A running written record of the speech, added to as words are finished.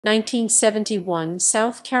1971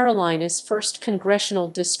 South Carolina's first congressional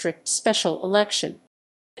district special election.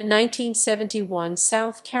 The 1971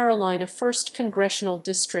 South Carolina 1st Congressional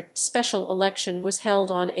District special election was held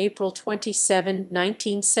on April 27,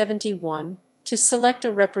 1971, to select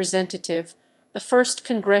a representative, the 1st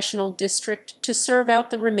Congressional District, to serve out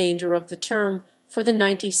the remainder of the term for the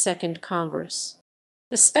 92nd Congress.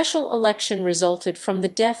 The special election resulted from the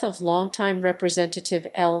death of longtime Representative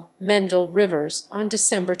Mendel Rivers on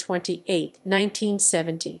December 28,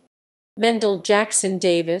 1970. Mendel Jackson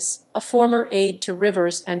Davis, a former aide to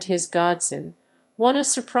Rivers and his godson, won a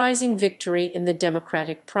surprising victory in the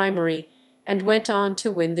Democratic primary and went on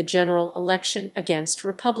to win the general election against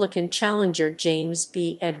Republican challenger James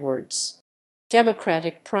B. Edwards.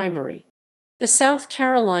 Democratic primary. The South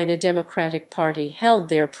Carolina Democratic Party held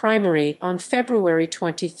their primary on February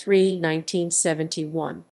 23,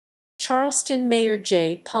 1971. Charleston Mayor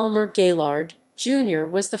J. Palmer Gaillard, Jr.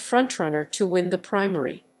 was the frontrunner to win the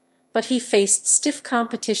primary, but he faced stiff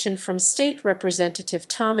competition from State Representative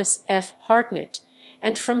Thomas F. Hartnett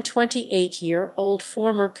and from 28-year-old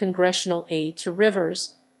former congressional aide to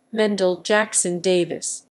Rivers, Mendel Jackson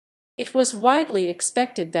Davis. It was widely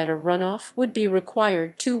expected that a runoff would be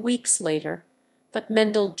required 2 weeks later, but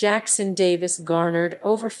Mendel Jackson Davis garnered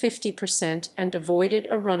over 50% and avoided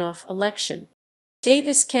a runoff election.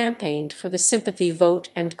 Davis campaigned for the sympathy vote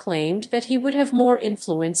and claimed that he would have more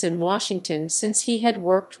influence in Washington since he had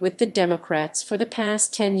worked with the Democrats for the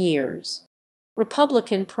past 10 years.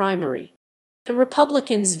 Republican primary. The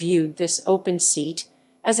Republicans viewed this open seat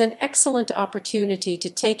as an excellent opportunity to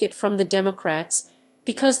take it from the Democrats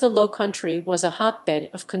because the Lowcountry was a hotbed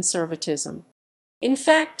of conservatism. In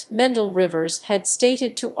fact, Mendel Rivers had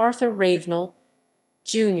stated to Arthur Ravenel,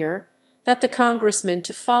 Jr., that the congressman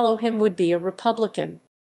to follow him would be a Republican.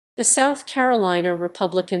 The South Carolina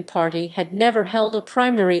Republican Party had never held a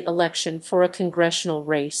primary election for a congressional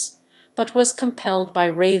race, but was compelled by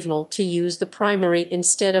Ravenel to use the primary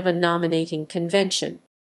instead of a nominating convention.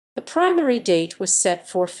 The primary date was set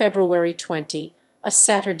for February 20, a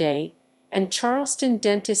Saturday, and Charleston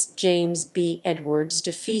dentist James B. Edwards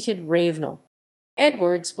defeated Ravenel.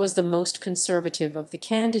 Edwards was the most conservative of the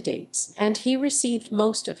candidates, and he received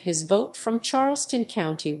most of his vote from Charleston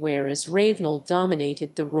County, whereas Ravenel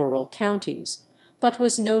dominated the rural counties, but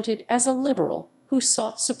was noted as a liberal who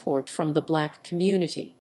sought support from the Black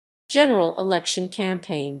community. General election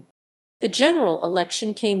campaign. The general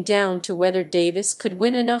election came down to whether Davis could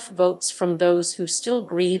win enough votes from those who still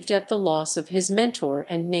grieved at the loss of his mentor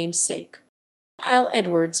and namesake. While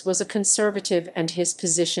Edwards was a conservative and his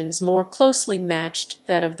positions more closely matched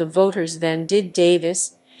that of the voters than did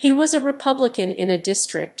Davis, he was a Republican in a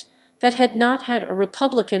district that had not had a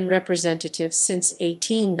Republican representative since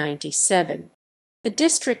 1897. The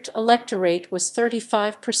district electorate was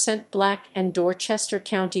 35% Black, and Dorchester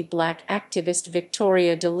County Black activist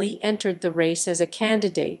Victoria DeLee entered the race as a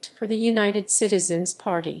candidate for the United Citizens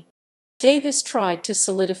Party. Davis tried to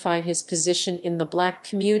solidify his position in the Black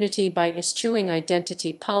community by eschewing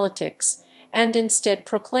identity politics and instead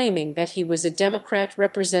proclaiming that he was a Democrat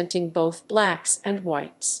representing both Blacks and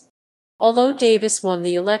whites. Although Davis won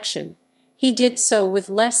the election, he did so with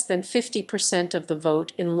less than 50% of the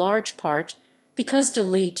vote, in large part because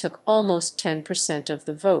DeLee took almost 10% of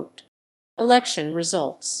the vote. Election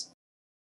results.